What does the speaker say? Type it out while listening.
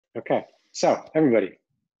Okay, so everybody,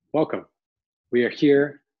 welcome. We are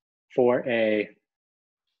here for a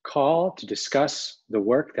call to discuss the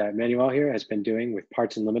work that Manuel here has been doing with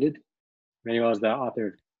Parts Unlimited. Manuel is the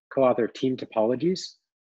co-author of Team Topologies.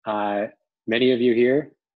 Many of you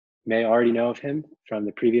here may already know of him from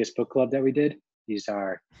the previous book club that we did. He's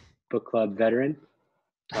our book club veteran.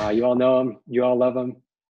 You all know him, you all love him,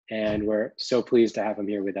 and we're so pleased to have him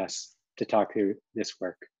here with us to talk through this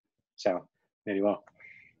work. So, Manuel.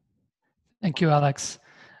 Thank you, Alex.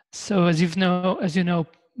 So as you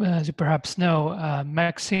perhaps know,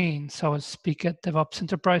 Maxine saw us speak at DevOps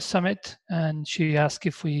Enterprise Summit, and she asked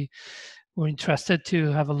if we were interested to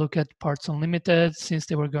have a look at Parts Unlimited since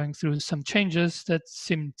they were going through some changes that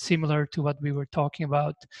seemed similar to what we were talking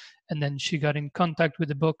about. And then she got in contact with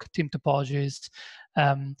the book Team Topologies,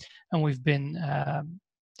 and we've been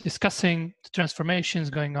discussing the transformations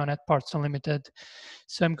going on at Parts Unlimited.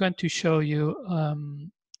 So I'm going to show you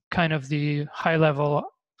kind of the high-level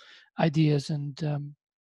ideas and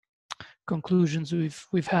conclusions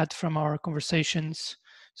we've had from our conversations.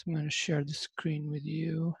 So I'm going to share the screen with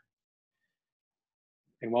you.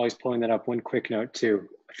 And while he's pulling that up, one quick note too.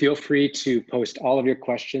 Feel free to post all of your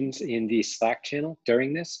questions in the Slack channel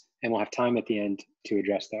during this, and we'll have time at the end to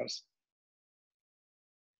address those.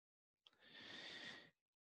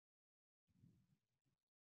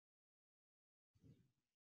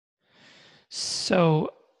 So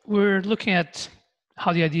we're looking at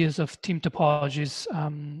how the ideas of team topologies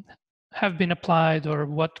have been applied, or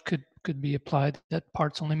what could be applied at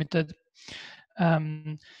Parts Unlimited.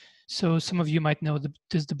 So some of you might know this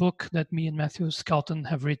is the book that me and Matthew Skelton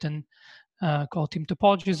have written called Team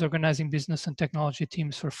Topologies, Organizing Business and Technology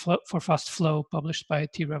Teams for Fast Flow, published by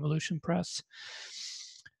T Revolution Press.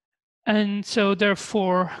 And so there are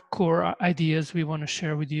 4 core ideas we want to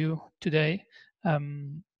share with you today.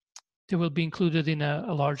 They will be included in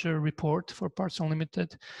a larger report for Parts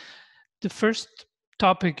Unlimited. The first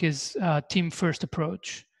topic is team first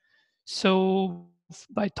approach. So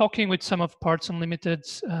by talking with some of Parts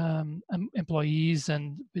Unlimited's employees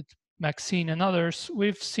and with Maxine and others,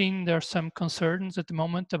 we've seen there are some concerns at the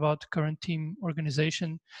moment about current team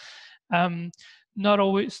organization. Not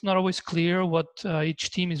always clear what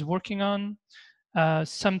each team is working on.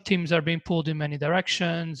 Some teams are being pulled in many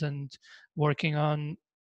directions and working on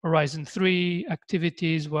Horizon 3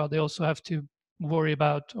 activities, while they also have to worry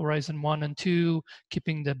about Horizon 1 and 2,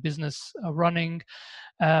 keeping the business running.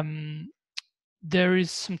 There is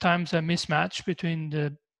sometimes a mismatch between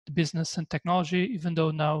the business and technology, even though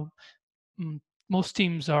now most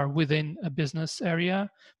teams are within a business area,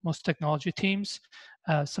 most technology teams.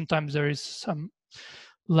 Sometimes there is some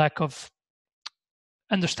lack of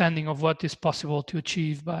understanding of what is possible to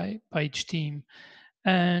achieve by each team.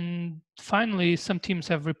 And finally, some teams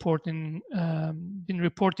have been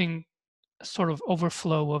reporting a sort of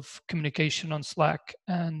overflow of communication on Slack.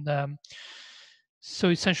 And so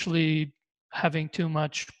essentially having too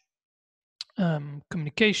much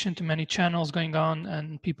communication, too many channels going on,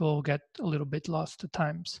 and people get a little bit lost at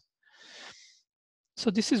times. So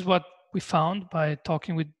this is what we found by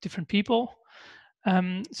talking with different people.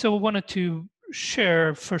 So we wanted to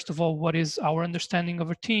share, first of all, what is our understanding of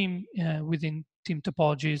a team within Team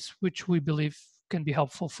Topologies, which we believe can be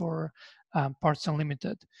helpful for Parts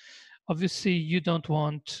Unlimited. Obviously, we don't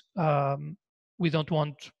want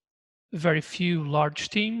very few large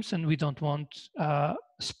teams, and we don't want a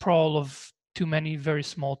sprawl of too many very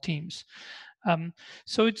small teams.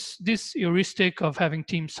 So it's this heuristic of having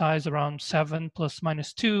team size around 7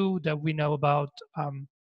 ± 2 that we know about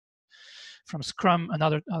from Scrum and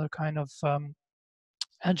other kind of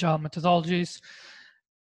agile methodologies.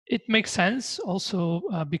 It makes sense also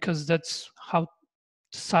because that's how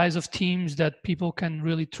the size of teams that people can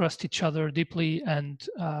really trust each other deeply and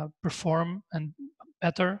perform and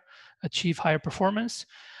better, achieve higher performance.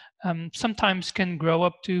 Sometimes can grow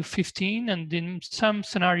up to 15, and in some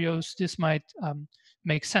scenarios this might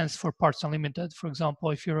make sense for Parts Unlimited. For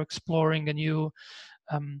example, if you're exploring a new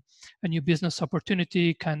business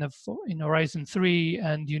opportunity kind of in Horizon 3,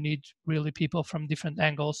 and you need really people from different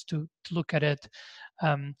angles to look at it.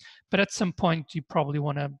 But at some point, you probably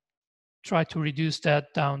want to try to reduce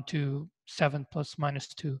that down to 7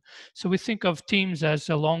 ± 2. So we think of teams as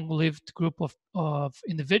a long-lived group of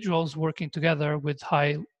individuals working together with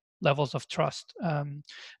high levels of trust. And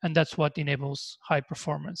that's what enables high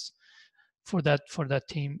performance for that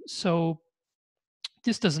team. So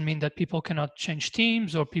this doesn't mean that people cannot change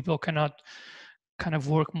teams, or people cannot kind of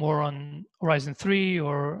work more on Horizon 3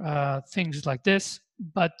 or things like this.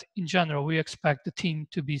 But in general, we expect the team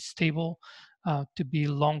to be stable to be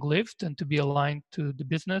long-lived and to be aligned to the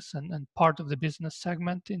business and part of the business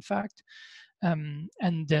segment, in fact.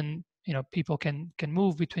 And then people can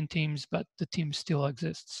move between teams, but the team still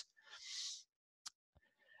exists.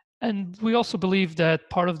 And we also believe that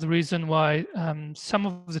part of the reason why some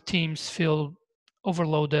of the teams feel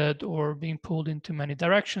overloaded or being pulled into many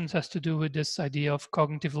directions has to do with this idea of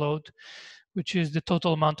cognitive load, which is the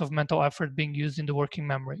total amount of mental effort being used in the working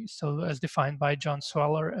memory. So as defined by John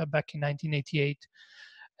Sweller back in 1988.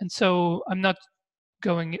 And so I'm not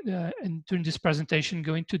going during this presentation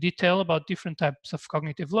go into detail about different types of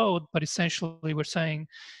cognitive load, but essentially we're saying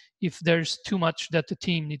if there's too much that the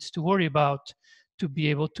team needs to worry about to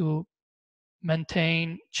be able to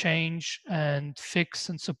maintain, change, and fix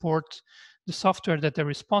and support the software that they're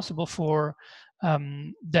responsible for,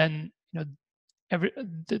 then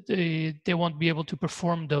they won't be able to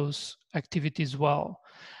perform those activities well.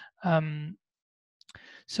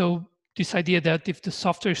 So this idea that if the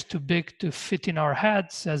software is too big to fit in our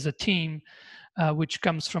heads as a team, which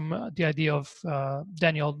comes from the idea of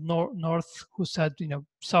Daniel North, who said,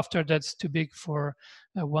 software that's too big for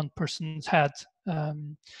one person's head.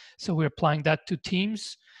 So we're applying that to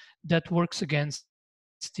teams. That works against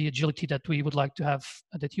the agility that we would like to have,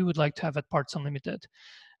 that you would like to have at Parts Unlimited.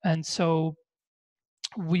 And so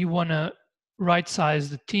we want to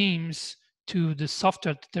right-size the teams to the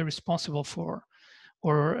software that they're responsible for,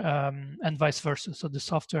 or and vice versa. So the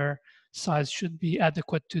software size should be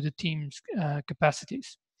adequate to the team's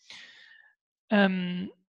capacities.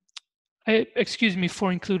 Excuse me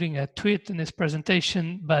for including a tweet in this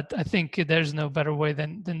presentation, but I think there's no better way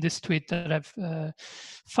than this tweet that I've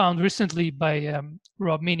found recently by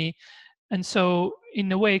Rob Meany. And so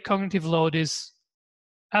in a way, cognitive load is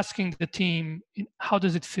asking the team, how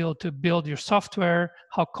does it feel to build your software?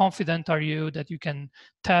 How confident are you that you can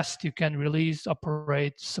test, you can release,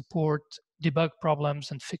 operate, support, debug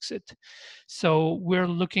problems, and fix it? So we're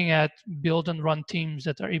looking at build and run teams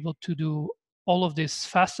that are able to do all of these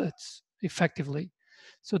facets effectively.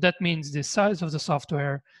 So that means the size of the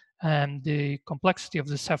software and the complexity of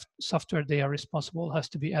the software they are responsible has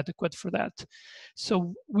to be adequate for that.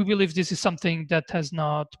 So we believe this is something that has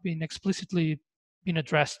not been explicitly been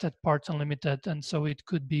addressed at Parts Unlimited, and so it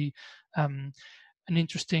could be an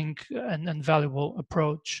interesting and valuable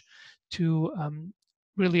approach to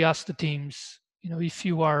really ask the teams, if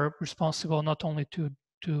you are responsible not only to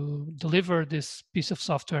deliver this piece of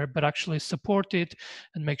software, but actually support it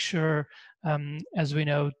and make sure, as we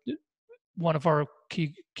know, one of our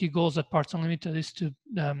key goals at Parts Unlimited is to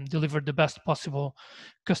deliver the best possible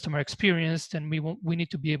customer experience, and we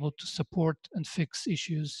need to be able to support and fix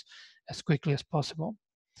issues as quickly as possible.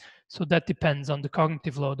 So that depends on the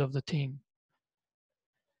cognitive load of the team.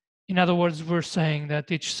 In other words, we're saying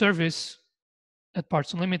that each service at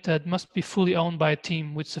Parts Unlimited must be fully owned by a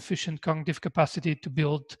team with sufficient cognitive capacity to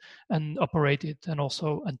build and operate it, and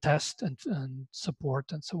also test and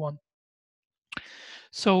support and so on.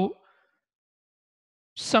 So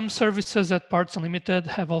some services at Parts Unlimited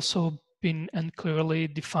have also been unclearly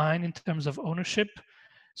defined in terms of ownership.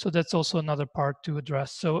 So that's also another part to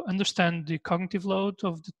address. So understand the cognitive load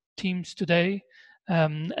of the teams today,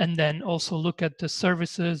 and then also look at the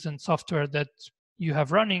services and software that you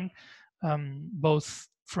have running, both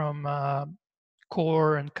from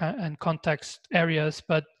core and context areas,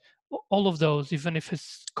 but all of those, even if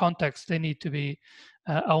it's context, they need to be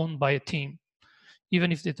owned by a team, even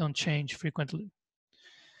if they don't change frequently.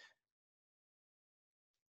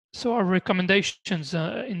 So our recommendations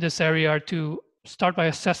in this area are to start by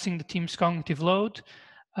assessing the team's cognitive load.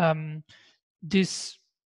 This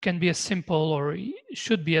can be as simple, or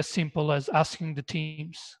should be as simple, as asking the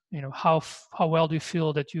teams, how well do you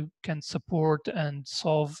feel that you can support and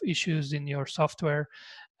solve issues in your software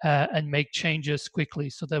and make changes quickly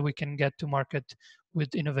so that we can get to market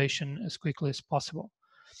with innovation as quickly as possible.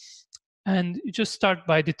 And you just start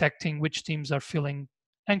by detecting which teams are feeling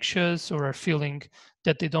anxious or are feeling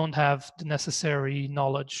that they don't have the necessary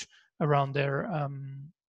knowledge around their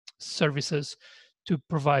services to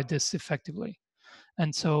provide this effectively.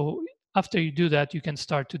 And so after you do that, you can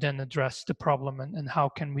start to then address the problem and how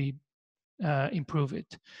can we improve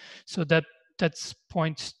it. So that's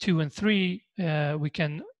points 2 and 3. We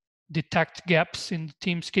can detect gaps in the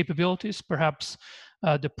team's capabilities. Perhaps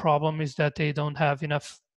the problem is that they don't have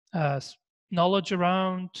enough knowledge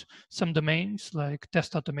around some domains like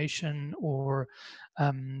test automation or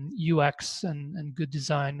UX and good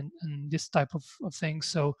design and this type of things.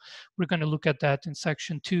 So we're going to look at that in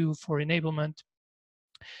section 2 for enablement.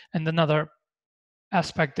 And another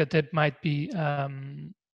aspect that might be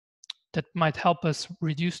that might help us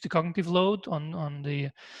reduce the cognitive load on the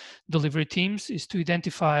delivery teams is to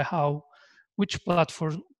identify which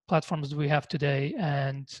platforms do we have today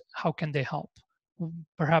and how can they help.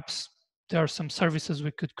 Perhaps there are some services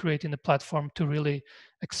we could create in the platform to really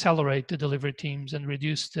accelerate the delivery teams and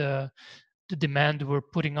reduce the demand we're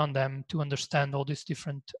putting on them to understand all these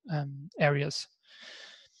different areas.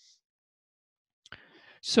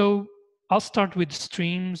 So I'll start with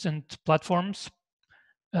streams and platforms.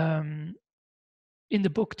 In the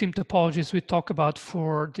book Team Topologies, we talk about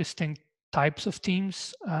 4 distinct types of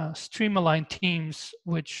teams. Stream-aligned teams,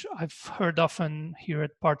 which I've heard often here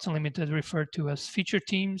at Parts Unlimited referred to as feature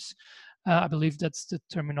teams. I believe that's the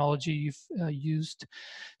terminology you've used.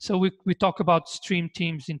 So we talk about stream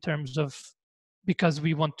teams in terms of, because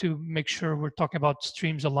we want to make sure we're talking about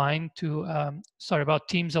streams aligned to, about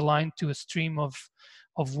teams aligned to a stream of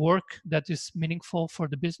work that is meaningful for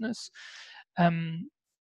the business.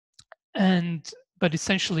 But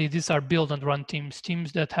essentially, these are build and run teams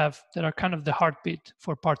that are kind of the heartbeat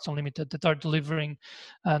for Parts Unlimited, that are delivering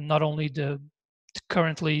not only the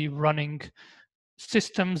currently running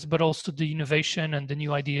systems, but also the innovation and the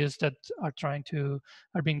new ideas that are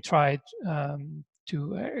being tried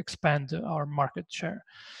to expand our market share.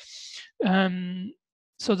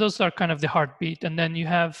 So those are kind of the heartbeat. And then you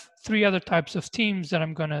have 3 other types of teams that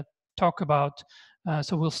I'm going to talk about.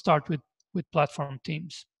 So we'll start with platform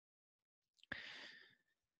teams.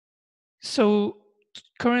 So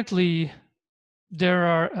currently, there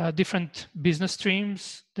are different business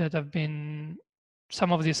streams that have been,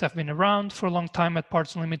 some of these have been around for a long time at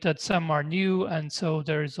Parts Unlimited, some are new, and so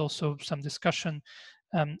there is also some discussion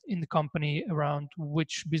in the company around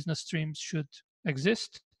which business streams should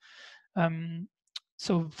exist.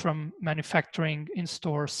 So from manufacturing,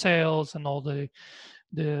 in-store sales, and all the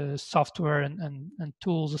software and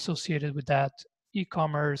tools associated with that,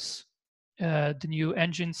 e-commerce, the new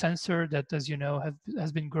engine sensor that, as you know,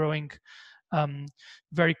 has been growing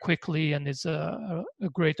very quickly and is a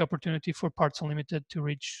great opportunity for Parts Unlimited to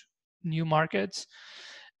reach new markets.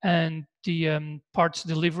 And the parts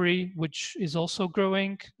delivery, which is also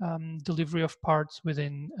growing, delivery of parts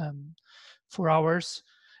within 4 hours.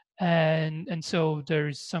 And so there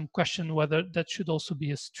is some question whether that should also be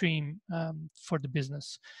a stream for the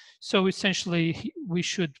business. So essentially,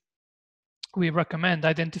 we recommend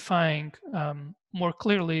identifying more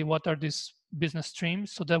clearly what are these business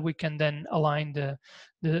streams, so that we can then align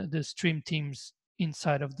the stream teams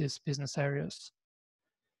inside of these business areas.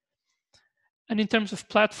 And in terms of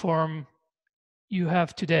platform, you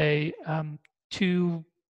have today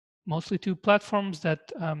mostly two platforms that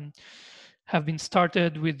have been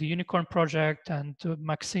started with the Unicorn project, and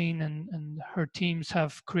Maxine and her teams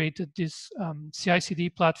have created this CI/CD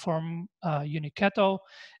platform, Unicato,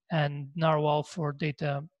 and Narwhal for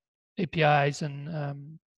data APIs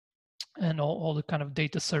and all the kind of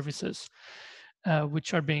data services,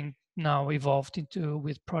 which are being now evolved into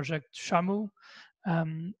with Project Shamu,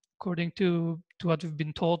 according to what we've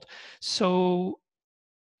been told. So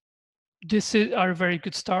this is our very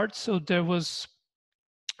good start. So there was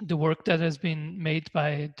the work that has been made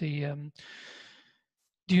by the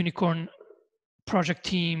Unicorn project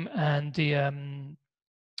team and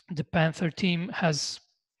the Panther team has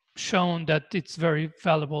shown that it's very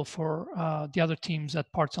valuable for the other teams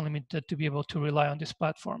at Parts Unlimited to be able to rely on these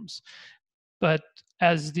platforms. But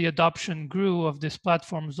as the adoption grew of these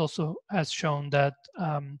platforms, also has shown that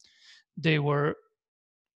they were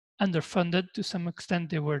underfunded to some extent.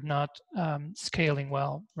 They were not scaling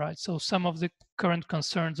well, right? So some of the current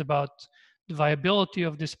concerns about the viability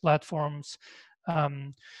of these platforms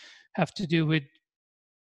have to do with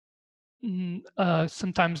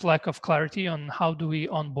sometimes lack of clarity on how do we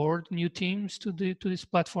onboard new teams to these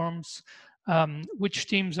platforms, which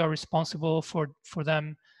teams are responsible for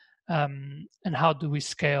them, and how do we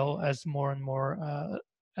scale as more and more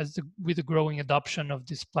with the growing adoption of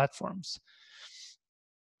these platforms.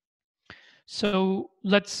 So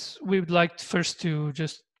we would like first to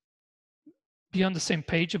just be on the same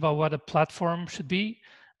page about what a platform should be.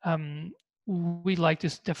 We like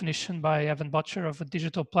this definition by Evan Butcher of a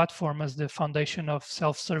digital platform as the foundation of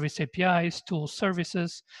self-service APIs, tool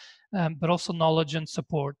services, but also knowledge and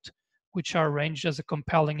support, which are arranged as a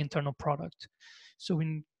compelling internal product. So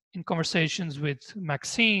in conversations with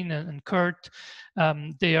Maxine and Kurt,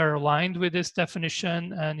 they are aligned with this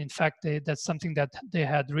definition. And in fact, that's something that they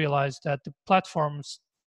had realized, that the platforms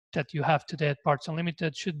that you have today at Parts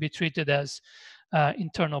Unlimited should be treated as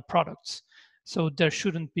internal products. So there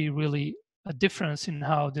shouldn't be really a difference in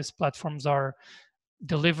how these platforms are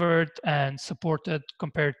delivered and supported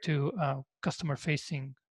compared to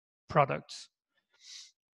customer-facing products.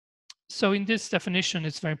 So in this definition,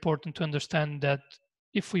 it's very important to understand that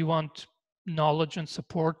if we want knowledge and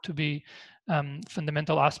support to be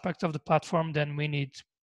fundamental aspects of the platform, then we need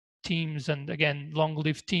teams, and again,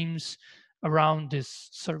 long-lived teams around these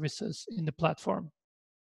services in the platform.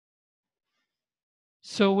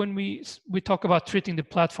 So when we talk about treating the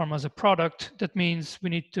platform as a product, that means we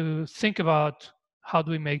need to think about how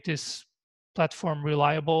do we make this platform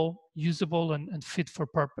reliable, usable, and fit for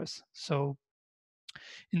purpose. So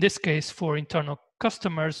in this case, for internal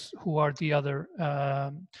customers who are the other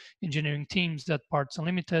engineering teams that Parts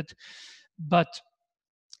Unlimited, but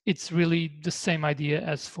it's really the same idea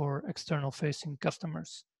as for external facing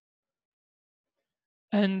customers.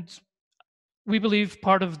 And we believe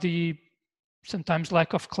part of the sometimes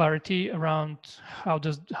lack of clarity around how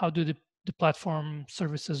do the platform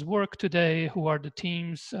services work today, who are the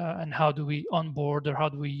teams, and how do we onboard or how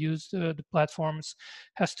do we use the platforms,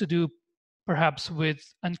 has to do perhaps with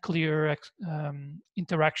unclear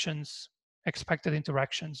interactions, expected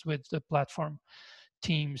interactions with the platform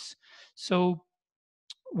teams. So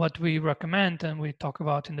what we recommend and we talk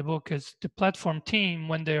about in the book is the platform team,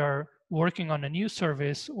 when they are working on a new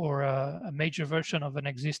service or a major version of an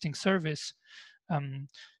existing service,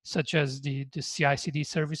 such as the CI/CD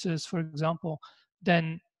services, for example,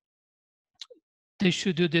 then they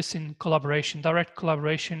should do this in collaboration, direct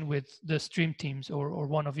collaboration with the stream teams or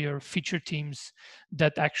one of your feature teams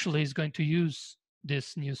that actually is going to use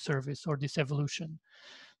this new service or this evolution,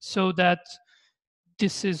 so that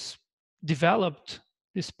this is developed,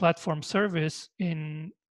 this platform service,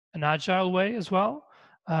 in an agile way as well,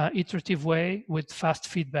 iterative way with fast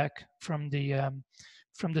feedback from the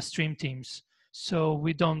stream teams. So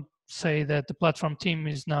we don't say that the platform team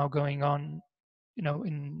is now going on,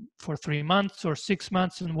 for 3 months or 6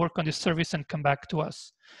 months and work on this service and come back to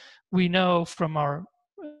us. We know from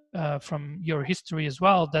from your history as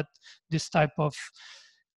well that this type of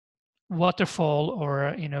waterfall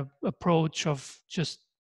or approach of just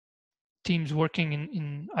teams working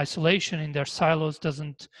in isolation in their silos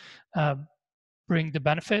doesn't uh, bring the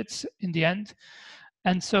benefits in the end.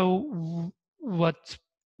 And so what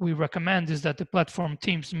we recommend is that the platform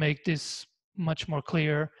teams make this much more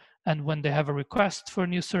clear, and when they have a request for a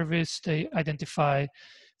new service, they identify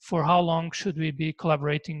for how long should we be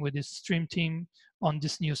collaborating with this stream team on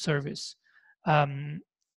this new service.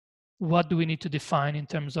 What do we need to define in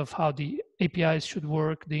terms of how the APIs should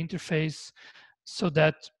work, the interface, so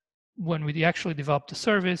that when we actually develop the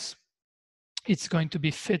service, it's going to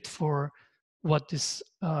be fit for what this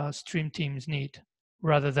stream teams need,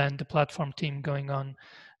 rather than the platform team going on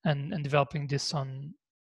and developing this on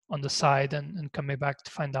the side and coming back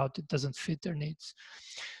to find out it doesn't fit their needs.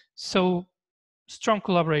 So strong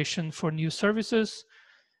collaboration for new services.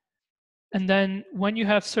 And then when you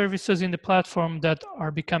have services in the platform that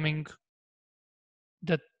are becoming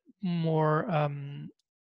that more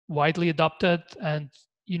widely adopted, and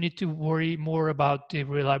you need to worry more about the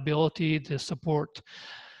reliability, the support.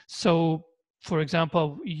 So for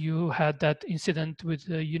example, you had that incident with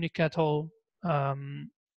the Unicattle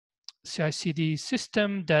CI/CD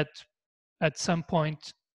system that at some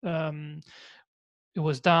point it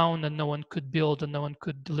was down and no one could build and no one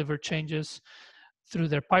could deliver changes through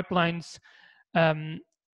their pipelines. And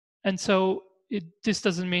so this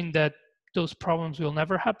doesn't mean that those problems will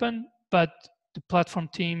never happen, but the platform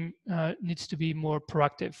team needs to be more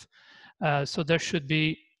proactive. So there should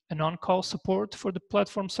be an on-call support for the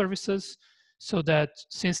platform services, so that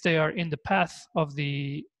since they are in the path of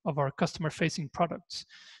our customer-facing products,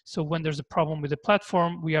 so when there's a problem with the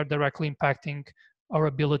platform, we are directly impacting our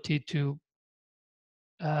ability to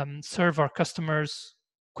serve our customers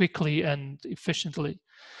quickly and efficiently.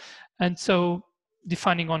 And so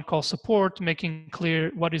defining on-call support, making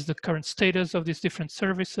clear what is the current status of these different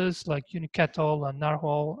services like Unicattle and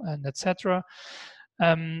Narwhal and etc.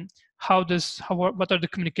 What are the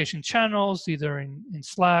communication channels, either in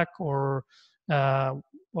Slack or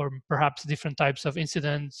perhaps different types of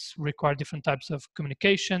incidents require different types of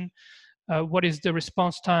communication. What is the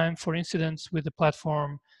response time for incidents with the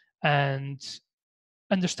platform, and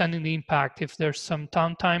understanding the impact. If there's some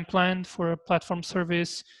downtime planned for a platform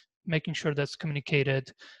service, making sure that's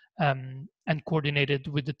communicated and coordinated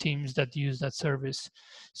with the teams that use that service.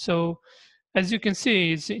 So as you can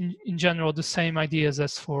see, it's in general the same ideas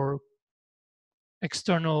as for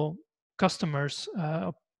external customers,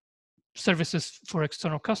 services for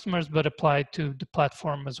external customers, but applied to the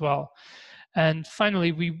platform as well. And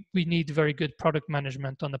finally, we need very good product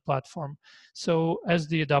management on the platform. So as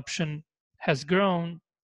the adoption has grown,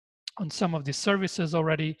 on some of these services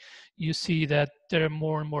already, you see that there are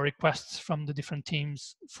more and more requests from the different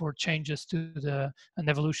teams for changes to an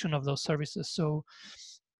evolution of those services. So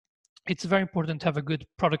it's very important to have a good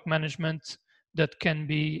product management that can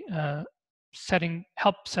be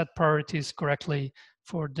help set priorities correctly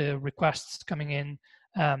for the requests coming in,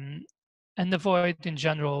 and avoid in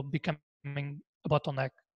general becoming a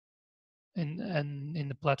bottleneck in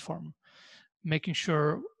the platform, making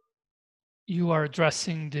sure you are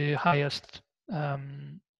addressing the highest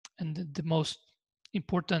and the most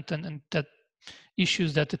important and that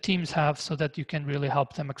issues that the teams have, so that you can really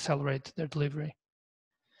help them accelerate their delivery.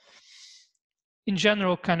 In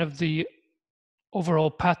general, kind of the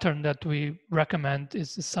overall pattern that we recommend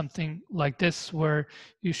is something like this, where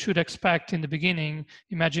you should expect in the beginning,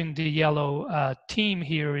 imagine the yellow team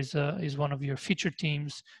here is one of your feature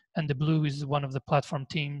teams, and the blue is one of the platform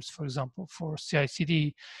teams, for example, for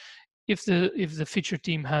CI/CD. If the feature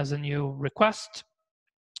team has a new request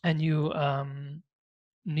and you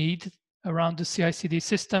need around the CI/CD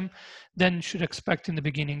system, then you should expect in the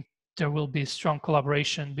beginning there will be strong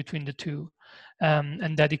collaboration between the two,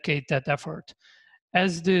 and dedicate that effort.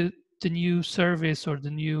 As the new service or the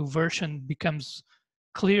new version becomes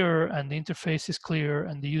clearer and the interface is clear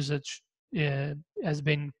and the usage has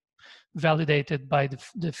been validated by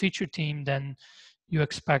the feature team, then you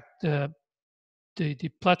expect the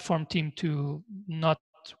platform team to not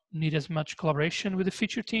need as much collaboration with the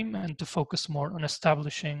feature team and to focus more on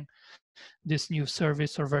establishing this new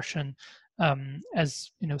service or version as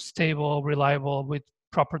stable, reliable, with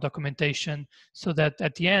proper documentation, so that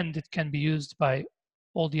at the end it can be used by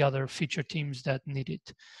all the other feature teams that need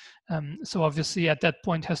it. So obviously at that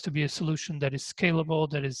point has to be a solution that is scalable,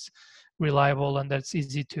 that is reliable, and that's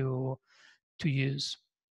easy to use.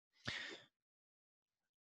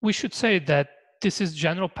 We should say that this is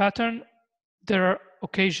general pattern. There are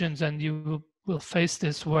occasions, and you will face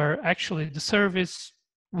this, where actually the service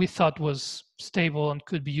we thought was stable and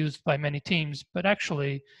could be used by many teams, but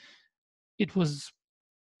actually it was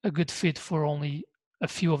a good fit for only a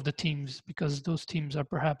few of the teams, because those teams are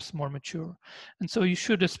perhaps more mature. And so you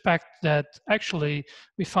should expect that actually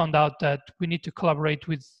we found out that we need to collaborate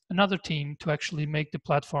with another team to actually make the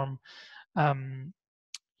platform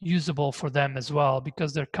usable for them as well,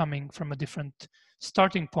 because they're coming from a different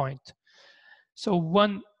starting point. So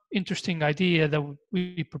one interesting idea that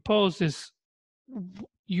we propose is,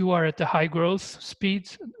 you are at the high growth speed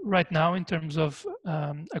right now in terms of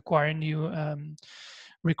acquiring new,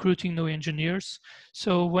 recruiting new engineers.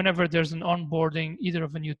 So whenever there's an onboarding either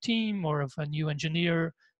of a new team or of a new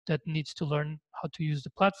engineer that needs to learn how to use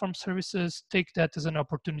the platform services, take that as an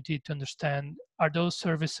opportunity to understand, are those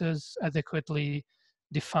services adequately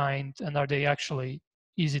defined, and are they actually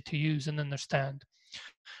easy to use and understand?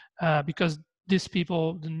 Because these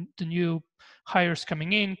people, the new hires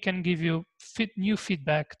coming in, can give you new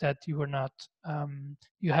feedback that you were not,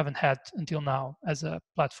 you haven't had until now as a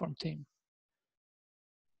platform team.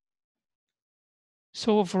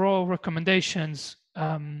 So overall recommendations,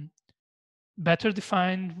 better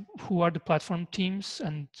define who are the platform teams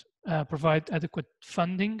and provide adequate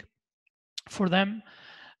funding for them.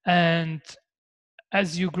 And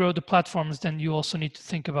as you grow the platforms, then you also need to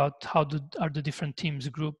think about how are the different teams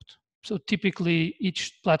grouped. So typically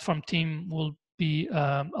each platform team will be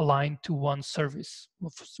aligned to one service.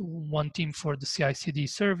 So one team for the CI/CD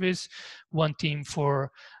service, one team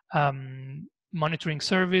for monitoring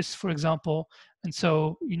service, for example. And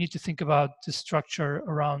so you need to think about the structure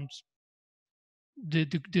around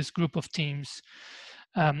this group of teams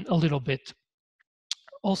a little bit.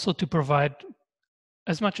 Also to provide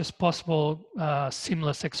as much as possible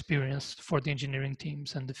seamless experience for the engineering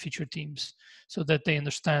teams and the feature teams, so that they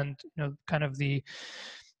understand kind of the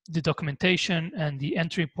documentation and the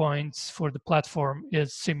entry points for the platform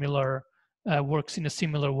is similar, works in a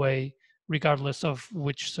similar way regardless of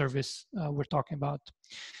which service we're talking about.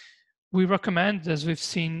 We recommend, as we've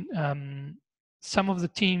seen, some of the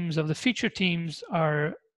teams of the feature teams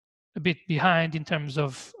are a bit behind in terms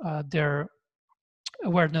of their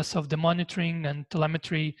awareness of the monitoring and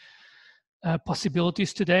telemetry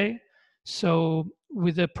possibilities today. So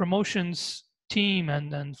with the promotions team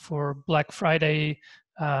and for Black Friday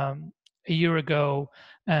a year ago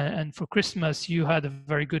and for Christmas, you had a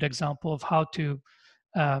very good example of how to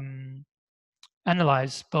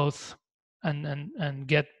analyze both and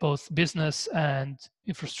get both business and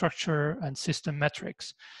infrastructure and system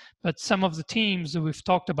metrics. But some of the teams that we've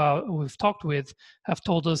talked with have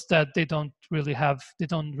told us that they don't really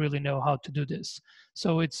know how to do this.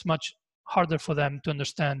 So it's much harder for them to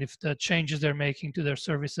understand if the changes they're making to their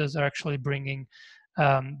services are actually bringing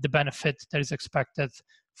the benefit that is expected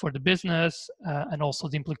for the business, and also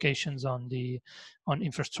the implications on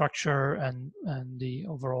infrastructure and the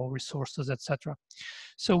overall resources, etc.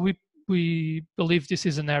 So we believe this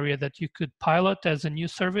is an area that you could pilot as a new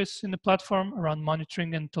service in the platform around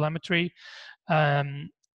monitoring and telemetry,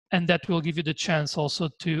 and that will give you the chance also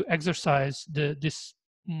to exercise this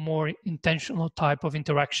more intentional type of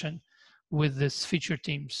interaction with these feature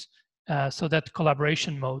teams. So that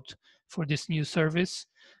collaboration mode for this new service,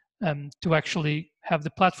 to actually have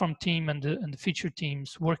the platform team and the feature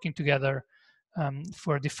teams working together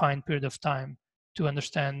for a defined period of time to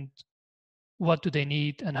understand what do they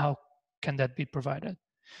need and how can that be provided.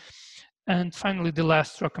 And finally, the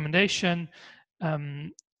last recommendation,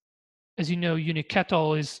 as you know,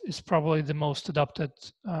 Unicattle is probably the most adopted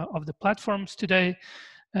of the platforms today.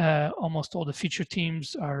 Almost all the feature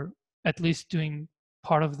teams are at least doing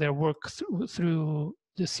part of their work through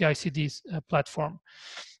the CI/CD platform.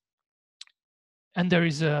 And there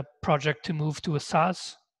is a project to move to a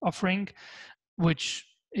SaaS offering, which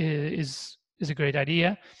is a great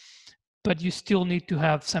idea. But you still need to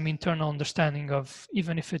have some internal understanding of,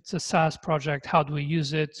 even if it's a SaaS project, how do we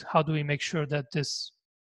use it? How do we make sure that this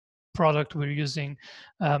product we're using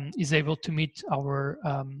is able to meet our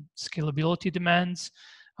scalability demands,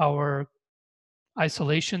 our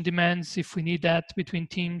isolation demands, if we need that between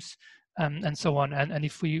teams, and so on. And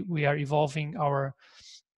if we are evolving our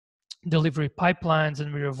delivery pipelines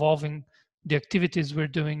and we're evolving the activities we're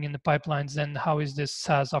doing in the pipelines, then how is this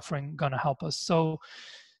SaaS offering going to help us? So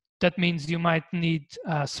that means you might need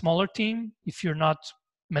a smaller team if you're not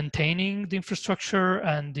maintaining the infrastructure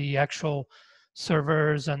and the actual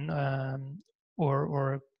servers and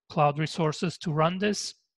or cloud resources to run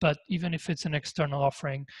this. But even if it's an external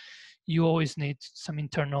offering, you always need some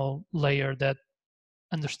internal layer that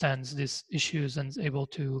understands these issues and is able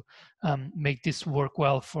to make this work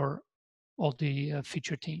well for all the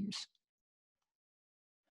feature teams.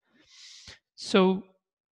 So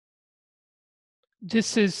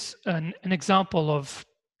this is an example of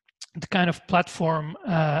the kind of platform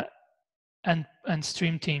and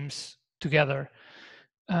stream teams together.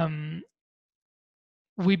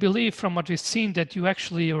 We believe from what we've seen that you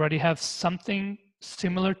actually already have something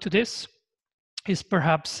similar to this. Is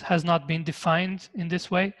perhaps has not been defined in this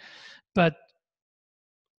way, but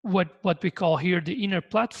what we call here the inner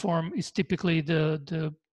platform is typically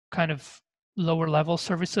the kind of lower level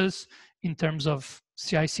services in terms of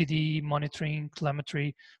CI/CD, monitoring,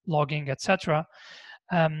 telemetry, logging, etc.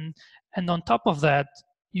 And on top of that,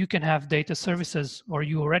 you can have data services, or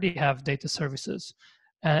you already have data services.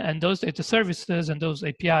 And those data services and those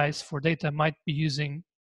APIs for data might be using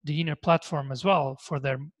the inner platform as well for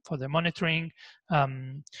their monitoring,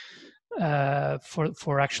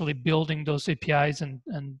 for actually building those APIs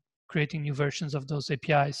and creating new versions of those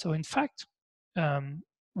APIs. So in fact,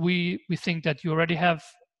 we think that you already have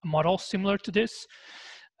a model similar to this.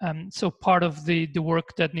 So part of the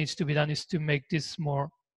work that needs to be done is to make this more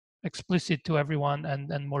explicit to everyone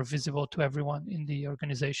and more visible to everyone in the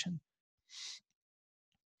organization.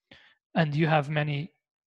 And you have many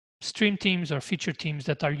stream teams or feature teams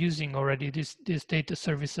that are using already these data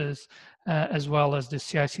services, as well as the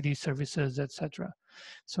CI/CD services, etc.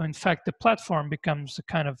 So in fact, the platform becomes a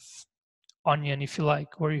kind of onion, if you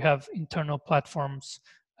like, where you have internal platforms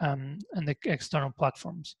and the external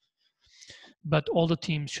platforms. But all the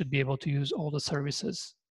teams should be able to use all the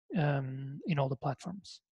services in all the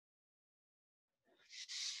platforms.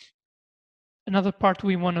 Another part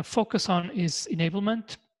we want to focus on is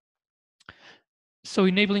enablement. So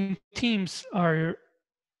enabling teams are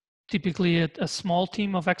typically a small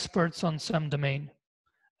team of experts on some domain.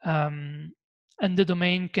 And the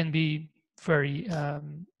domain can be very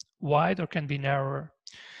wide or can be narrower.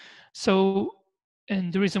 So,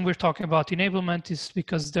 and the reason we're talking about enablement is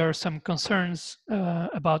because there are some concerns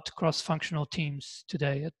about cross-functional teams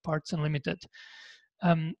today at Parts Unlimited.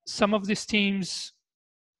 Some of these teams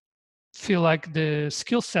feel like the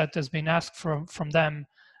skill set has been asked from them,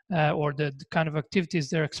 or the kind of activities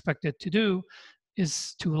they're expected to do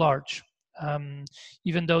is too large.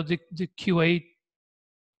 Even though the QA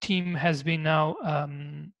team has been now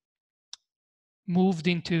moved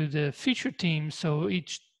into the feature team, so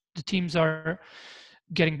the teams are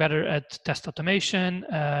getting better at test automation,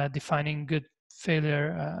 defining good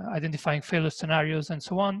failure, identifying failure scenarios, and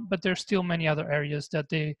so on. But there's still many other areas that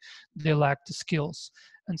they lack the skills.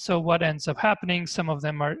 And so what ends up happening, some of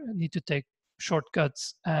them need to take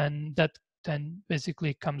shortcuts, and that then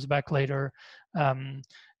basically comes back later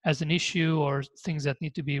as an issue or things that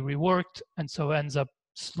need to be reworked, and so ends up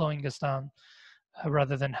slowing us down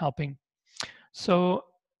rather than helping. So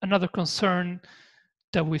another concern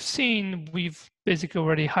that we've seen, we've basically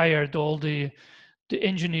already hired all the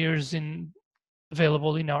engineers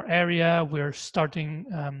available in our area. We're starting,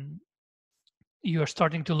 you are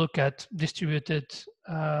starting to look at distributed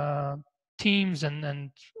teams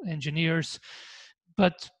and engineers.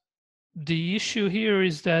 But the issue here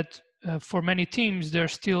is that for many teams, they're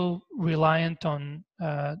still reliant on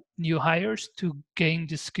new hires to gain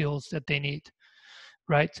the skills that they need,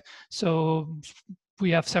 right? So we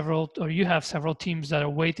have several, or you have several teams that are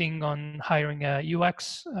waiting on hiring a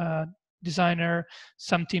UX designer.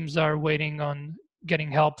 Some teams are waiting on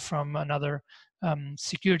getting help from another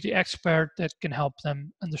security expert that can help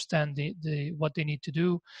them understand what they need to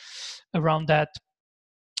do around that.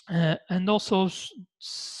 And also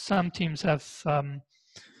some teams have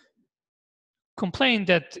complained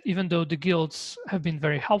that even though the guilds have been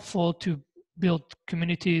very helpful to build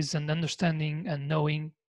communities and understanding and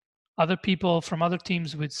knowing other people from other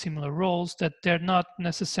teams with similar roles, that they're not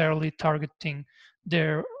necessarily targeting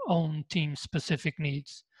their own team specific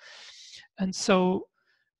needs. And so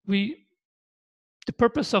the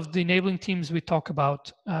purpose of the enabling teams we talk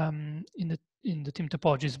about in the Team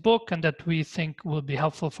Topologies book, and that we think will be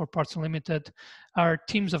helpful for Parts Unlimited, are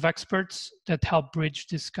teams of experts that help bridge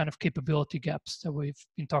this kind of capability gaps that we've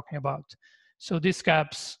been talking about. So these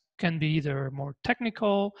gaps can be either more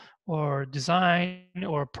technical or design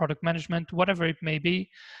or product management, whatever it may be.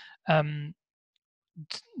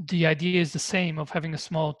 The idea is the same of having a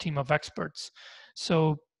small team of experts.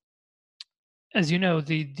 So as you know,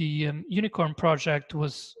 the Unicorn project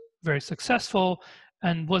was very successful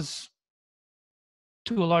and was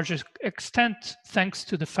to a large extent thanks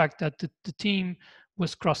to the fact that the team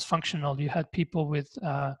was cross-functional. You had people with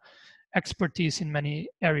expertise in many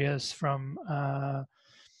areas, from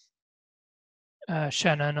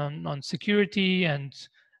Shannon on security, and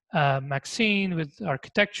Maxine with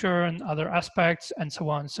architecture and other aspects, and so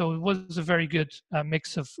on. So it was a very good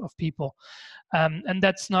mix of people. And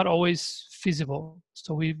that's not always feasible.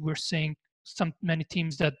 So we're seeing many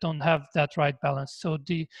teams that don't have that right balance. So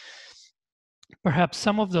perhaps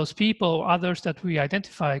some of those people, or others that we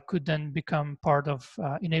identify, could then become part of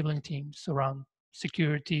enabling teams around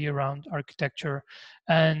security, around architecture,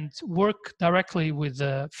 and work directly with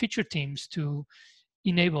the feature teams to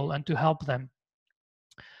enable and to help them.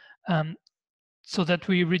 So that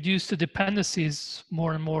we reduce the dependencies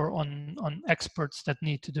more and more on experts that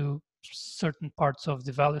need to do certain parts of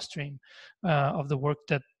the value stream of the work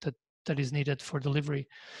that is needed for delivery.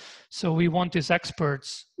 So we want these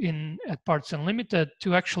experts at Parts Unlimited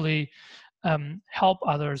to actually help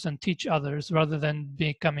others and teach others, rather than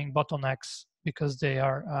becoming bottlenecks because they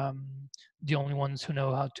are the only ones who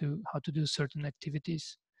know how to do certain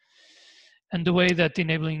activities. And the way that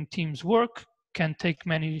enabling teams work can take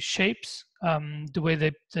many shapes. The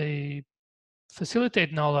way they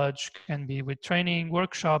facilitate knowledge can be with training,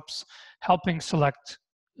 workshops, helping select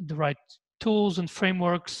the right tools and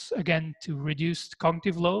frameworks, again, to reduce the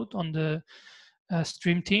cognitive load on the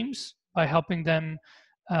stream teams by helping them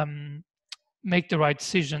make the right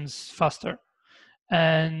decisions faster,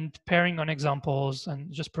 and pairing on examples and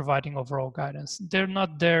just providing overall guidance. They're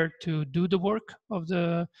not there to do the work of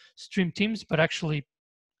the stream teams, but actually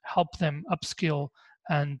help them upskill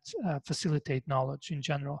and facilitate knowledge in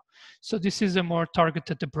general. So this is a more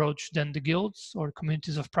targeted approach than the guilds or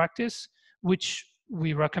communities of practice, which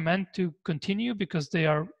we recommend to continue because they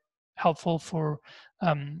are helpful for,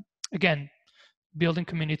 again, building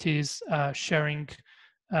communities, sharing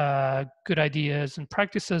good ideas and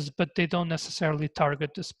practices, but they don't necessarily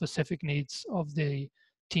target the specific needs of the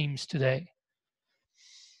teams today.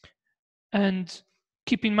 And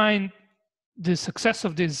keep in mind, the success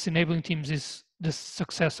of these enabling teams is the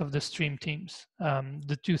success of the stream teams.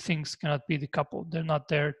 The two things cannot be decoupled. They're not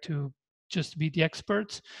there to just be the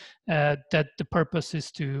experts. That the purpose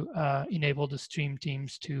is to enable the stream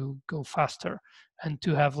teams to go faster and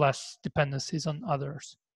to have less dependencies on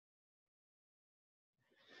others.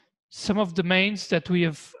 Some of the domains that we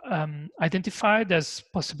have identified as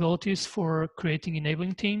possibilities for creating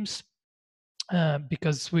enabling teams,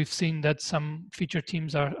 because we've seen that some feature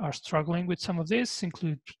teams are struggling with some of this,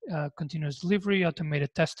 include continuous delivery,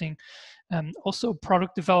 automated testing, also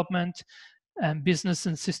product development, and business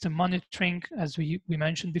and system monitoring. As we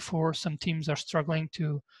mentioned before, some teams are struggling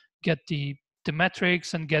to get the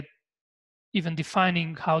metrics and get even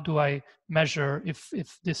defining how do I measure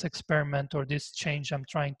if this experiment or this change I'm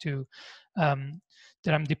trying to,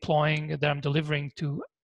 that I'm deploying, that I'm delivering to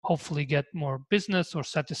hopefully get more business or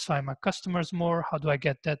satisfy my customers more, how do I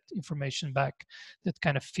get that information back, that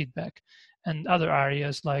kind of feedback, and other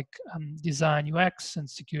areas like design, UX, and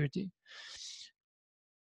security.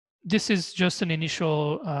 this is just an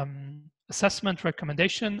initial assessment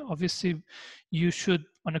recommendation. Obviously, you should,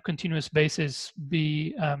 on a continuous basis,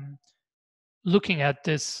 be looking at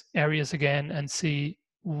these areas again and see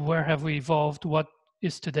where have we evolved, what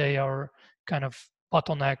is today our kind of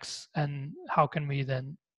bottlenecks, and how can we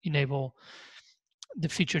then enable the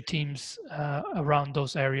feature teams around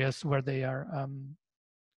those areas where they are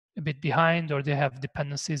a bit behind or they have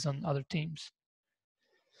dependencies on other teams.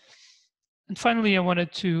 And finally, I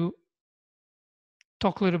wanted to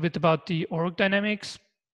talk a little bit about the org dynamics.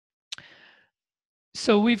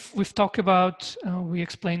 So we've talked about, we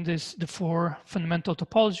explained the 4 fundamental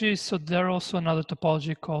topologies. So there are also another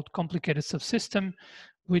topology called complicated subsystem,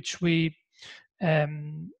 which we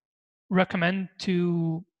recommend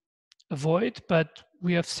to avoid, but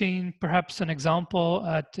we have seen perhaps an example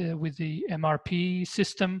with the MRP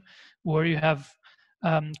system where you have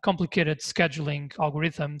complicated scheduling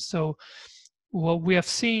algorithms. So what we have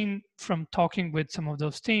seen from talking with some of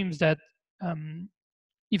those teams that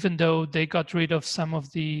even though they got rid of some of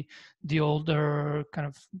the older kind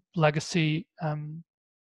of legacy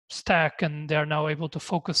stack, and they are now able to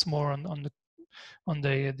focus more on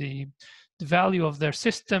the value of their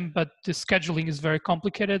system, but the scheduling is very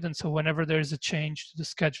complicated, and so whenever there is a change to the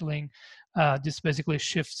scheduling, this basically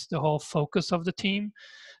shifts the whole focus of the team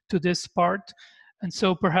to this part. And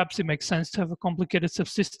so perhaps it makes sense to have a complicated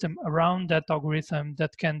subsystem around that algorithm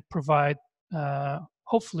that can provide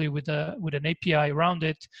hopefully with an API around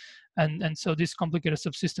it, and so this complicated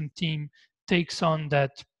subsystem team takes on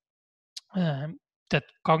that that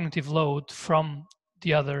cognitive load from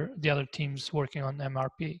the other teams working on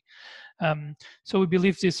MRP. So we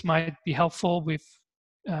believe this might be helpful with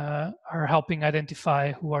are helping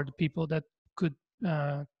identify who are the people that could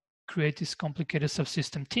create this complicated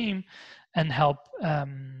subsystem team and help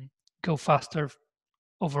go faster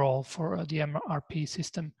overall for the MRP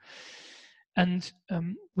system. And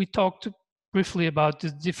we talked briefly about the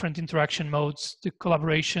different interaction modes, the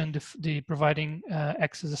collaboration, the providing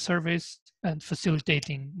X as a service, and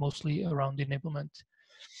facilitating mostly around enablement.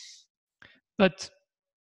 But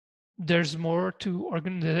there's more to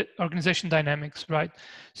organization dynamics, right?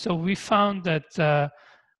 So we found that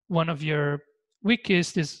one of your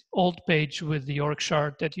wikis, this old page with the org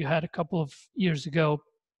chart that you had a couple of years ago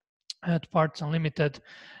at Parts Unlimited,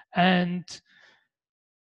 and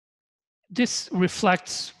this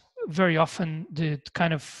reflects very often the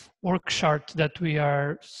kind of org chart that we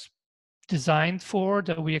are designed for,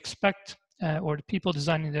 that we expect, or the people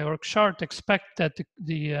designing the org chart expect that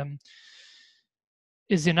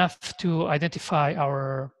is enough to identify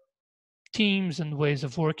our teams and ways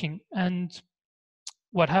of working. And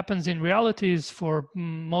what happens in reality is for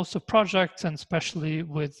most of projects, and especially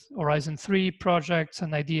with Horizon 3 projects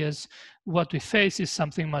and ideas, what we face is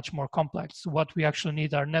something much more complex. What we actually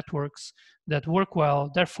need are networks that work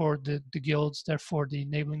well, therefore the guilds, therefore the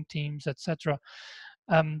enabling teams, etc.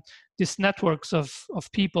 These networks of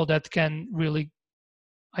people that can really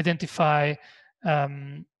identify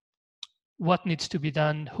what needs to be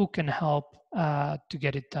done, who can help to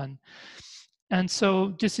get it done. And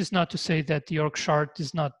so this is not to say that the org chart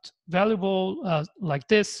is not valuable like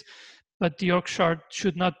this, but the org chart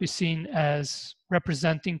should not be seen as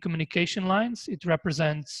representing communication lines. It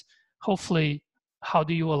represents, hopefully, how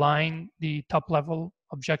do you align the top level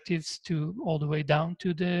objectives to all the way down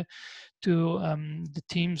to the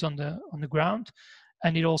teams on the ground.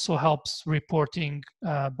 And it also helps reporting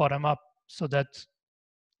bottom up, so that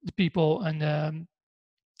the people and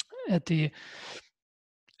at the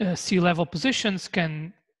C-level positions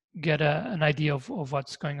can get an idea of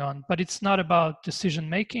what's going on. But it's not about decision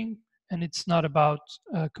making, and it's not about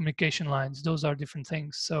communication lines. Those are different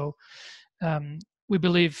things. So we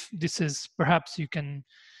believe this is, perhaps you can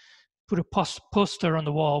put a poster on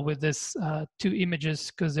the wall with this 2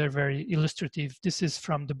 images because they're very illustrative. This is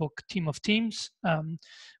from the book Team of Teams,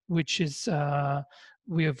 which is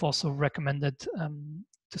we have also recommended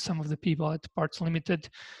to some of the people at Parts Limited.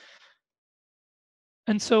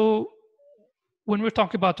 And so when we're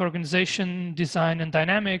talking about organization, design, and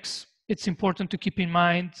dynamics, it's important to keep in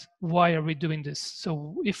mind, why are we doing this?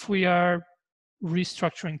 So if we are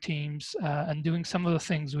restructuring teams and doing some of the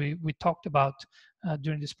things we talked about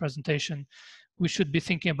during this presentation, we should be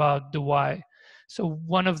thinking about the why. So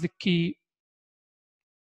one of the key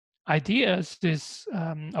ideas, this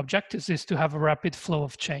objectives, is to have a rapid flow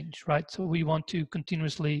of change, right? So we want to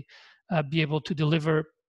continuously be able to deliver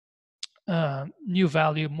new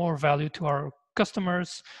value, more value to our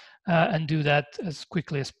customers, and do that as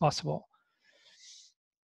quickly as possible.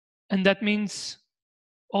 And that means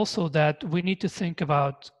also that we need to think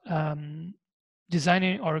about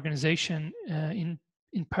designing our organization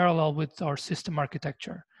in parallel with our system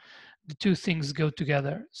architecture. The two things go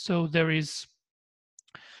together. So there is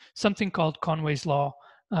something called Conway's law.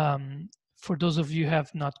 For those of you who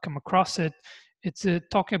have not come across it, it's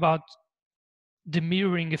talking about the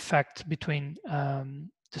mirroring effect between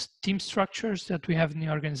the team structures that we have in the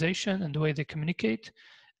organization and the way they communicate,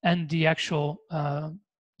 and the actual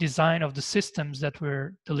design of the systems that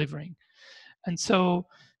we're delivering. And so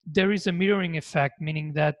there is a mirroring effect,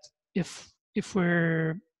 meaning that if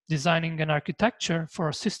we're designing an architecture for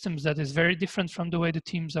our systems that is very different from the way the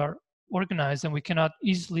teams are organized, and we cannot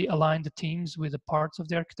easily align the teams with the parts of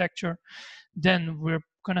the architecture, then we're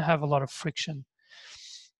going to have a lot of friction.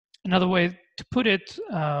 Another way to put it,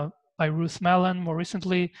 by Ruth Mallon more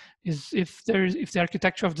recently, is if the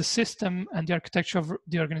architecture of the system and the architecture of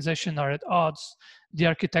the organization are at odds, the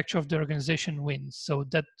architecture of the organization wins. So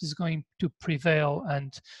that is going to prevail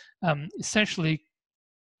and essentially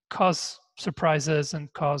cause surprises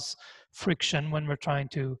and cause friction when we're trying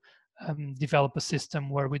to develop a system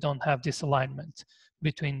where we don't have this alignment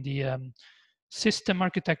between the system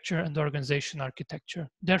architecture and the organization architecture.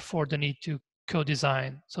 Therefore, the need to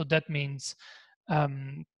co-design. So that means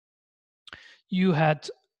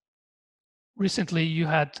recently you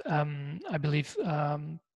had, I believe,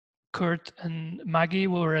 Kurt and Maggie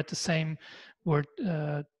were at the same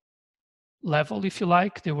level, if you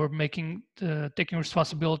like. They were taking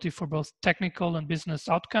responsibility for both technical and business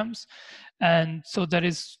outcomes. And so that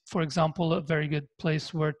is, for example, a very good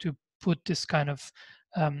place where to put this kind of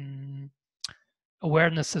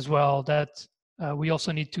awareness as well, that we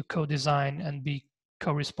also need to co-design and be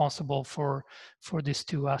co-responsible for these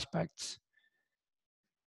two aspects.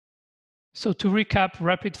 So to recap,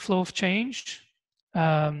 rapid flow of change,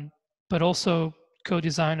 but also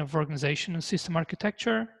co-design of organization and system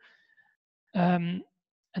architecture. And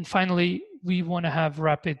finally, we want to have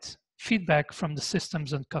rapid feedback from the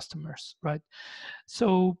systems and customers, right?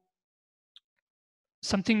 So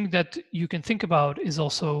something that you can think about is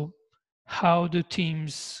also how do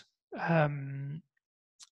teams,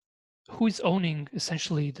 who is owning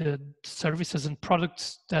essentially the services and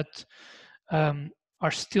products that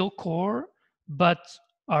are still core, but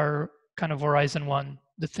are kind of Horizon 1,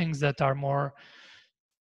 the things that are more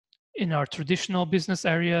in our traditional business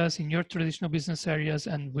areas, in your traditional business areas,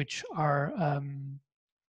 and which are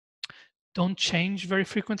don't change very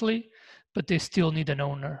frequently, but they still need an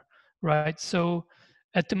owner, right? So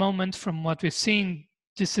at the moment, from what we've seen,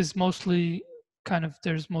 this is mostly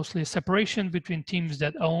there's mostly a separation between teams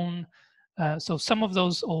that own. So some of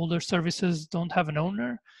those older services don't have an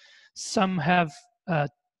owner. Some have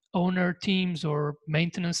owner teams or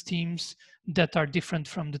maintenance teams that are different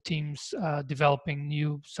from the teams developing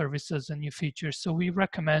new services and new features. So we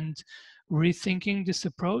recommend rethinking this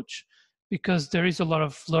approach, because there is a lot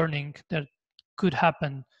of learning that could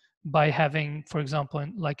happen by having, for example,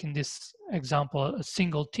 like in this example, a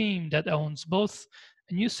single team that owns both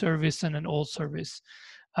a new service and an old service.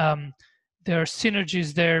 There are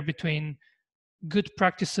synergies there between good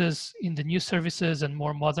practices in the new services and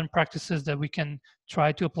more modern practices that we can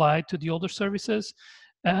try to apply to the older services,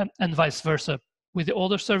 and vice versa. With the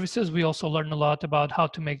older services, we also learn a lot about how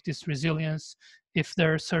to make this resilience. If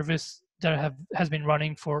their service that has been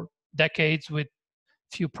running for decades with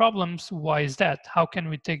few problems, why is that? How can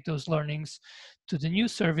we take those learnings to the new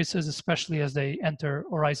services, especially as they enter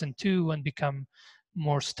Horizon 2 and become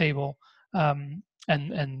more stable and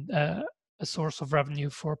a source of revenue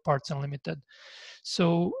for Parts Unlimited.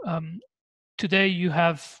 So today you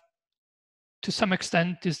have, to some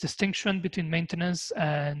extent, this distinction between maintenance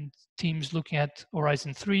and teams looking at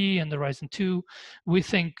Horizon 3 and Horizon 2. We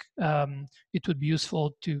think it would be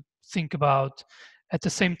useful to think about, at the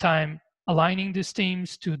same time, aligning these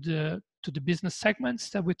teams to the business segments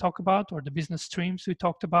that we talk about, or the business streams we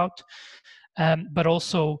talked about, but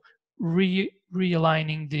also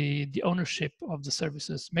realigning the ownership of the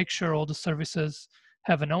services. Make sure all the services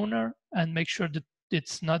have an owner, and make sure that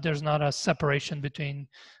there's not a separation between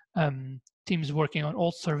teams working on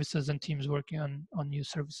old services and teams working on new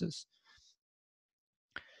services.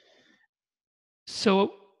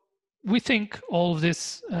 So we think all of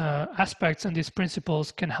these aspects and these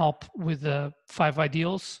principles can help with the 5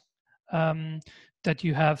 ideals that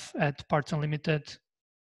you have at Parts Unlimited: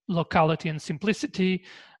 locality and simplicity.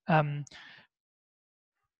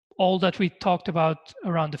 All that we talked about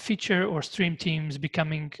around the feature or stream teams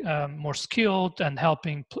becoming more skilled and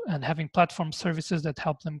having platform services that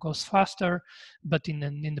help them go faster, but in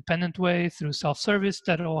an independent way through self-service.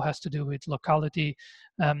 That all has to do with locality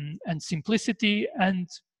and simplicity, and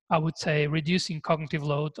I would say reducing cognitive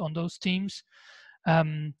load on those teams.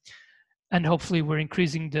 and hopefully we're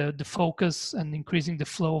increasing the focus and increasing the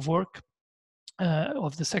flow of work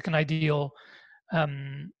of the second ideal,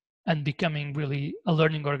 and becoming really a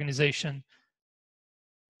learning organization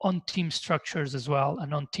on team structures as well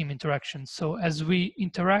and on team interactions. So as we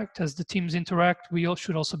interact, as the teams interact, we all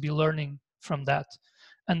should also be learning from that.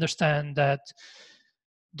 Understand that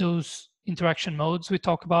those interaction modes we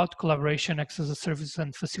talk about, collaboration, access as a service,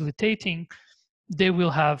 and facilitating, they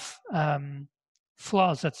will have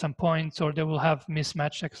flaws at some point, or they will have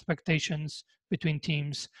mismatched expectations between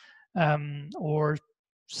teams, or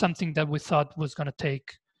something that we thought was going to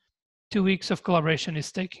take 2 weeks of collaboration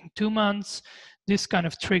is taking 2 months. This kind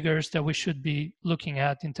of triggers that we should be looking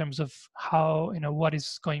at in terms of how, what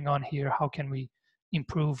is going on here, how can we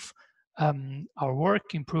improve our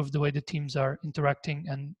work, improve the way the teams are interacting,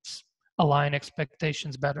 and align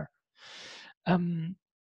expectations better. And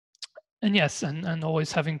yes, and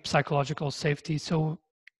always having psychological safety. So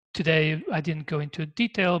today I didn't go into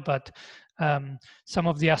detail, but some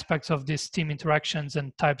of the aspects of these team interactions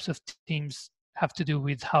and types of teams have to do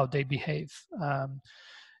with how they behave,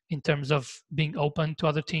 in terms of being open to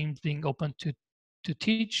other teams, being open to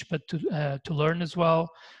teach, but to learn as well,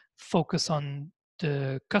 focus on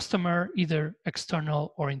the customer, either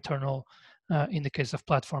external or internal, in the case of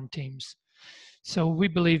platform teams. So we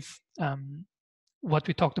believe what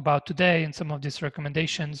we talked about today and some of these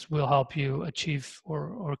recommendations will help you achieve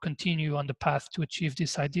or continue on the path to achieve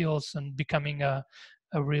these ideals and becoming a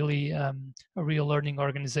real learning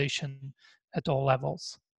organization at all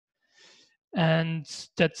levels. And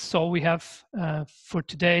that's all we have for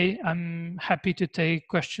today. I'm happy to take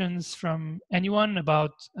questions from anyone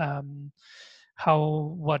about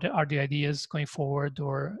what are the ideas going forward,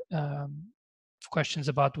 or questions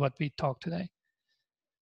about what we talked today.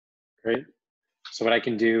 Great. So what I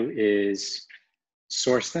can do is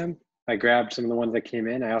source them. I grabbed some of the ones that came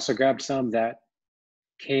in. I also grabbed some that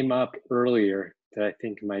came up earlier that I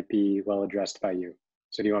think might be well addressed by you.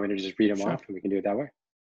 So do you want me to just read them off and we can do it that way?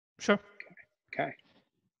 Sure. Okay.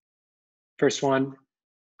 First one,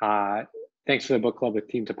 thanks for the book club with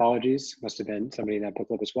team topologies. Must have been somebody in that book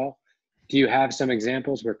club as well. Do you have some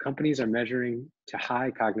examples where companies are measuring to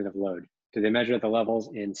high cognitive load? Do they measure at the levels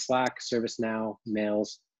in Slack, ServiceNow,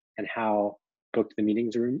 Mails, and how booked the meeting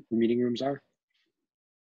rooms are?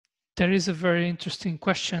 That is a very interesting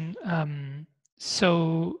question.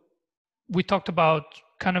 So we talked about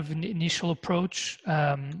kind of an initial approach,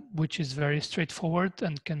 which is very straightforward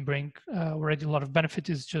and can bring already a lot of benefit,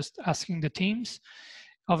 is just asking the teams.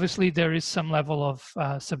 Obviously, there is some level of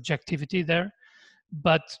subjectivity there,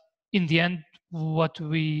 but in the end, what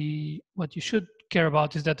you should care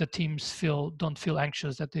about is that the teams don't feel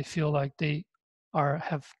anxious, that they feel like they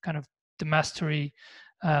have kind of the mastery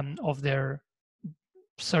of their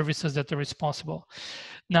services that are responsible.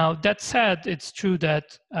 Now, that said, it's true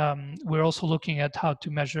that we're also looking at how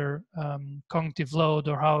to measure cognitive load,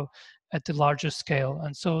 or how at the larger scale.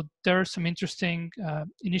 And so there are some interesting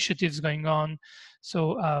initiatives going on.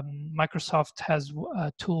 So Microsoft has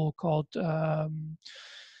a tool called, I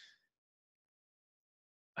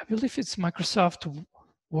believe it's Microsoft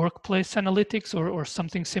Workplace Analytics or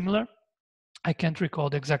something similar. I can't recall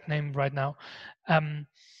the exact name right now.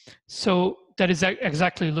 So that is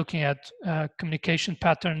exactly looking at communication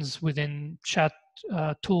patterns within chat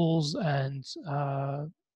tools, and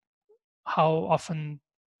how often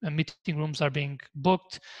meeting rooms are being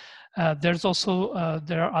booked. There's also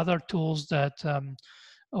there are other tools that,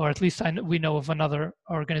 or at least we know of another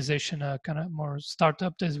organization, kind of more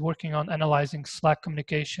startup, that is working on analyzing Slack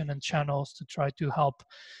communication and channels to try to help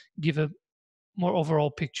give a more overall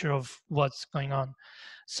picture of what's going on.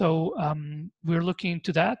 So we're looking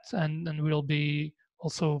into that, and we'll be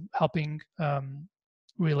also helping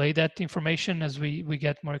relay that information as we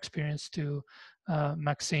get more experience to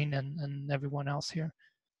Maxine and everyone else here.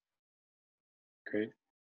 Great.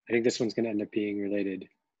 I think this one's going to end up being related.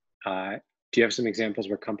 Do you have some examples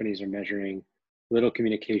where companies are measuring little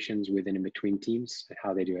communications within and between teams and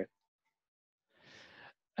how they do it?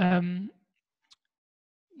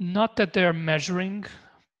 Not that they're measuring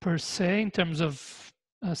per se in terms of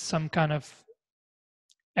some kind of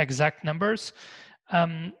exact numbers.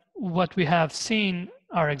 What we have seen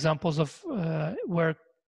are examples of where,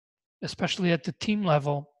 especially at the team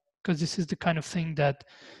level, because this is the kind of thing that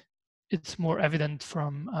it's more evident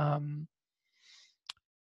from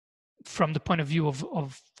the point of view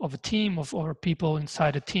of a team, or people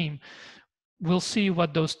inside a team. We'll see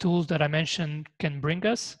what those tools that I mentioned can bring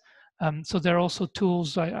us. So there are also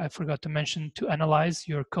tools I forgot to mention to analyze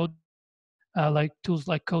your code, like tools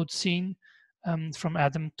like CodeScene from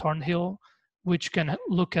Adam Thornhill, which can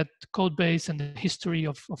look at the code base and the history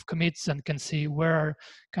of commits and can see where are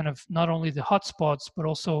kind of not only the hotspots, but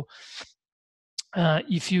also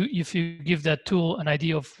if you give that tool an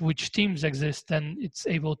idea of which teams exist, then it's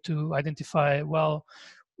able to identify, well,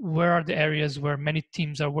 where are the areas where many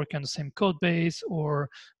teams are working on the same code base, or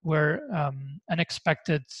where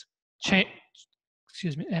unexpected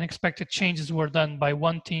changes were done by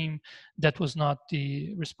one team that was not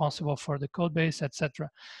the responsible for the code base, etc.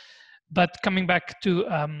 But coming back to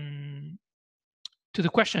the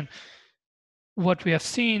question, what we have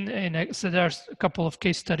seen so there's a couple of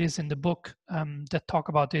case studies in the book that talk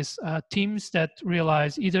about this. Teams that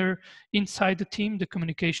realize either inside the team the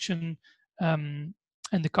communication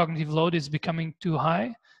and the cognitive load is becoming too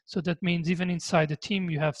high. So that means even inside the team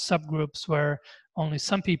you have subgroups where only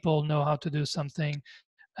some people know how to do something,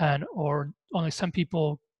 or only some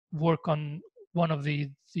people work on one of the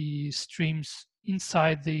streams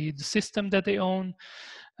inside the system that they own.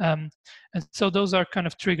 And so those are kind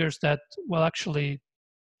of triggers that, well, actually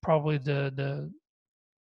probably the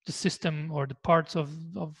system or the parts of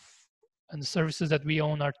and the services that we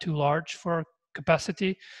own are too large for our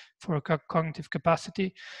capacity, for our cognitive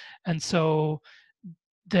capacity. And so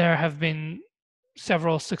there have been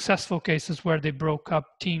several successful cases where they broke up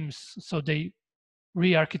teams. So they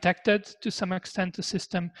re-architected to some extent the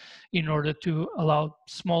system in order to allow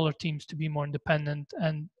smaller teams to be more independent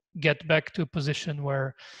and get back to a position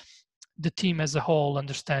where the team as a whole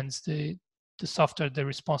understands the software they're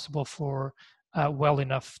responsible for well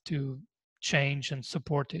enough to change and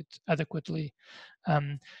support it adequately.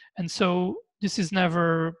 And so this is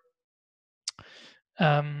never,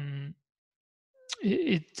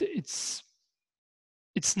 it's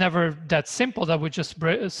never that simple that we just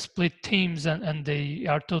split teams and they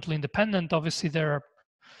are totally independent. Obviously, there are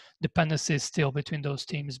dependencies still between those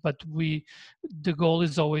teams, but the goal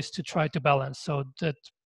is always to try to balance so that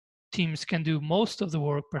teams can do most of the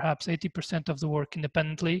work, perhaps 80% of the work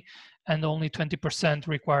independently, and only 20%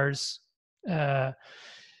 requires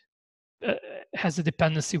has a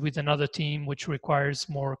dependency with another team, which requires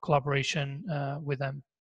more collaboration with them.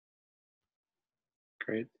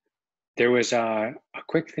 Great. There was a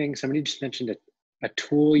quick thing. Somebody just mentioned a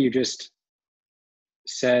tool you just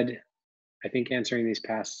said, I think, answering these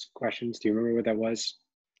past questions. Do you remember what that was?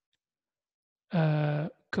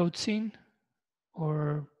 Code Scene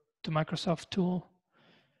or the Microsoft tool.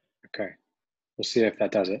 Okay. We'll see if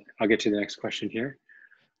that does it. I'll get to the next question here.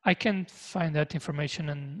 I can find that information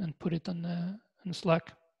and put it on the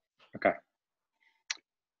Slack. Okay.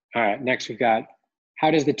 All right, next we've got, how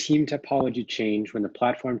does the team topology change when the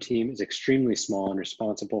platform team is extremely small and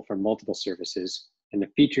responsible for multiple services, and the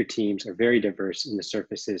feature teams are very diverse in the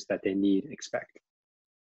services that they expect?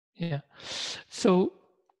 Yeah. So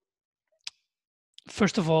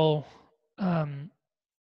first of all,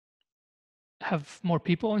 have more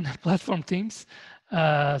people in the platform teams.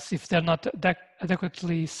 So if they're not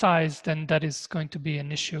adequately sized, then that is going to be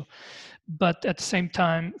an issue. But at the same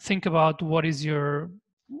time, think about what is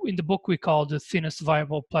in the book we call the thinnest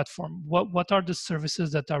viable platform. What are the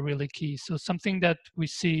services that are really key? So something that we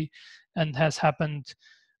see and has happened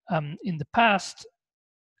in the past,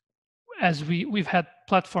 as we've had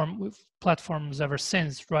platforms ever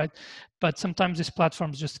since, right? But sometimes these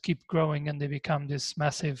platforms just keep growing and they become this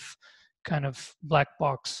massive kind of black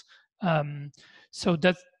box. So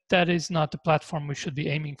that is not the platform we should be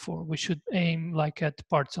aiming for. We should aim like at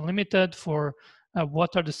Parts Unlimited for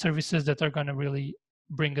what are the services that are going to really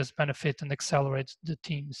bring us benefit and accelerate the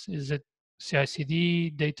teams. Is it CI/CD,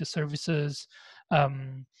 data services,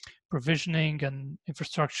 provisioning and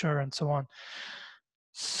infrastructure, and so on?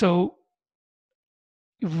 So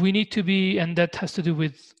we need to be, and that has to do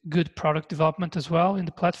with good product development as well in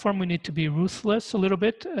the platform, we need to be ruthless a little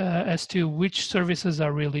bit as to which services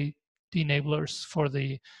are really the enablers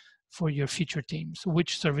for your feature teams,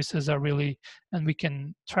 which services are really, and we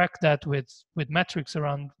can track that with metrics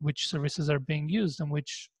around which services are being used and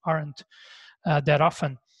which aren't that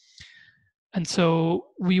often. And so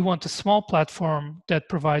we want a small platform that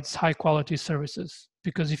provides high quality services,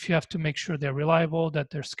 because if you have to make sure they're reliable, that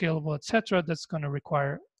they're scalable, etc., that's going to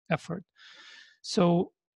require effort.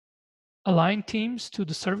 So align teams to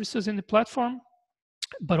the services in the platform,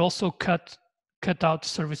 but also cut out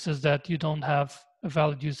services that you don't have a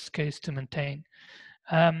valid use case to maintain.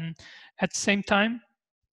 At the same time,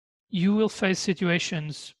 you will face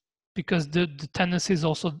situations, because the tendency is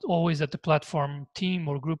also always that the platform team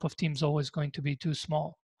or group of teams always going to be too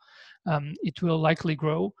small. It will likely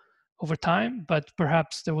grow over time, but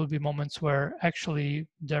perhaps there will be moments where actually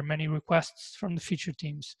there are many requests from the feature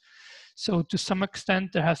teams. So to some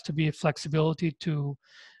extent, there has to be a flexibility to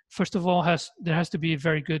first of all, there has to be a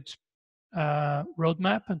very good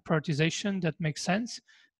roadmap and prioritization that makes sense.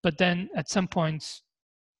 But then at some points,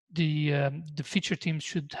 the feature teams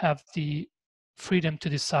should have the freedom to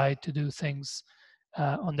decide to do things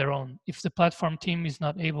on their own. If the platform team is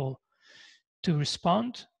not able to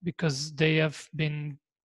respond because they have been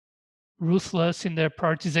ruthless in their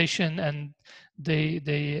prioritization and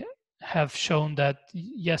they have shown that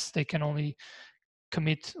yes, they can only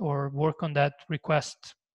commit or work on that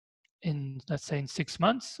request in, let's say, in 6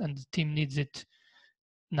 months, and the team needs it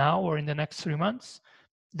now or in the next 3 months,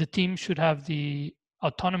 the team should have the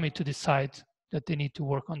autonomy to decide that they need to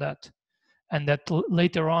work on that, and that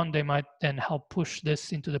later on they might then help push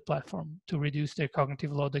this into the platform to reduce their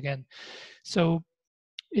cognitive load again. So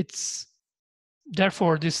it's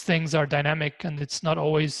therefore these things are dynamic, and it's not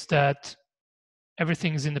always that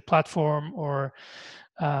everything's in the platform, or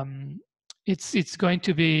it's going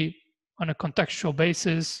to be on a contextual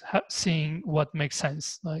basis, seeing what makes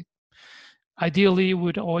sense. Like ideally,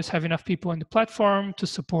 we'd always have enough people in the platform to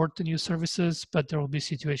support the new services, but there will be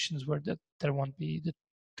situations where that won't be the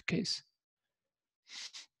case.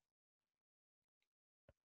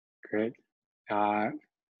 Great.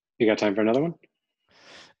 You got time for another one?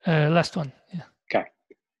 Last one, yeah. Okay.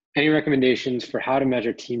 Any recommendations for how to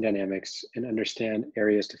measure team dynamics and understand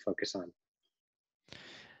areas to focus on?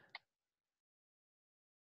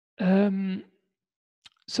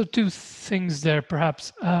 So two things there,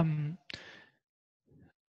 perhaps. I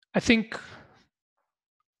think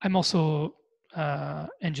I'm also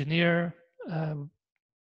engineer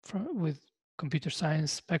with computer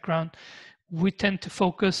science background. We tend to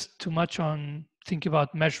focus too much on thinking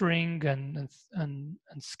about measuring and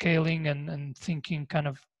scaling and thinking, kind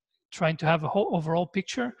of trying to have a whole overall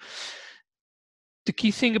picture. The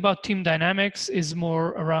key thing about team dynamics is more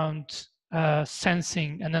around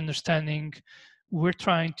sensing and understanding. We're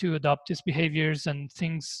trying to adopt these behaviors and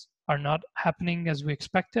things are not happening as we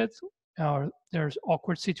expected, or there's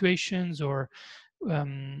awkward situations, or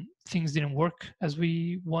things didn't work as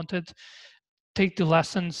we wanted. Take the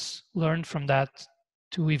lessons learned from that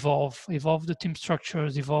to evolve the team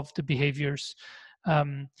structures, evolve the behaviors,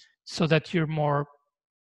 so that you're more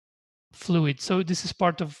fluid. So this is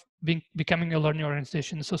part of becoming a learning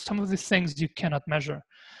organization. So some of these things you cannot measure.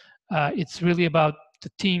 It's really about the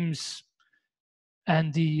teams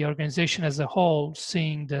and the organization as a whole,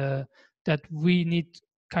 seeing that we need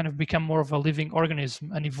kind of become more of a living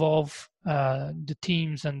organism and evolve the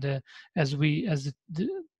teams and as the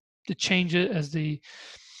changes, as the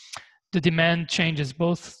demand changes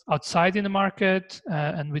both outside in the market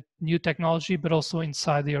and with new technology, but also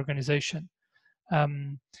inside the organization.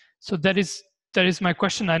 So that is my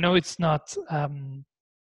question. I know it's not. I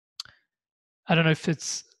don't know if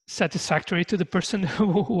it's satisfactory to the person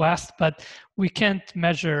who asked, but we can't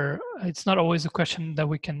measure. It's not always a question that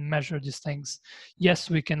we can measure these things. Yes,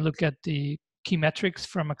 we can look at the key metrics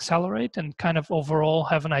from Accelerate and kind of overall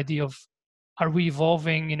have an idea of, are we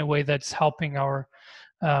evolving in a way that's helping our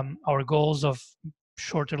goals of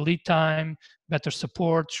shorter lead time, better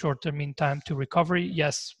support, shorter mean time to recovery?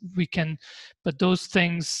 Yes, we can, but those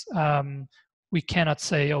things we cannot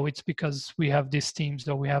say, oh, it's because we have these teams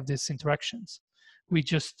or we have these interactions. We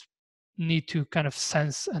just need to kind of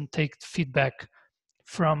sense and take feedback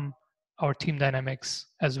from our team dynamics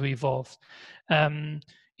as we evolve. In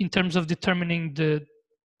terms of determining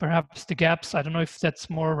perhaps the gaps, I don't know if that's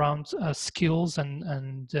more around skills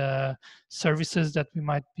and services that we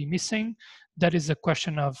might be missing. That is a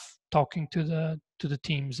question of talking to the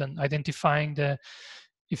teams and identifying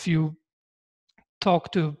if you talk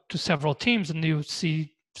to several teams and you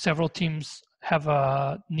see several teams have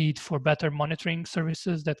a need for better monitoring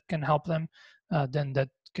services that can help them, then that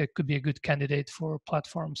could be a good candidate for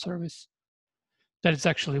platform service. That is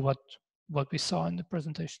actually what we saw in the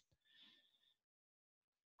presentation.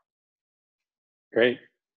 Great,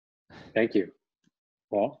 thank you.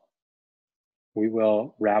 Well, we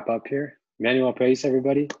will wrap up here. Manuel Pais,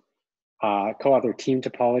 everybody. Co-author Team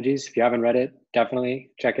Topologies. If you haven't read it,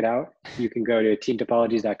 definitely check it out. You can go to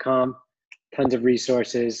teamtopologies.com. Tons of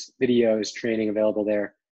resources, videos, training available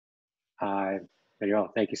there.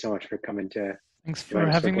 Manuel, thank you so much for coming to. Thanks for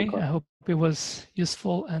having me. I hope it was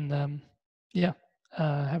useful, and yeah,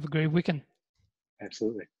 have a great weekend.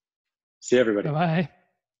 Absolutely. See everybody. Bye-bye.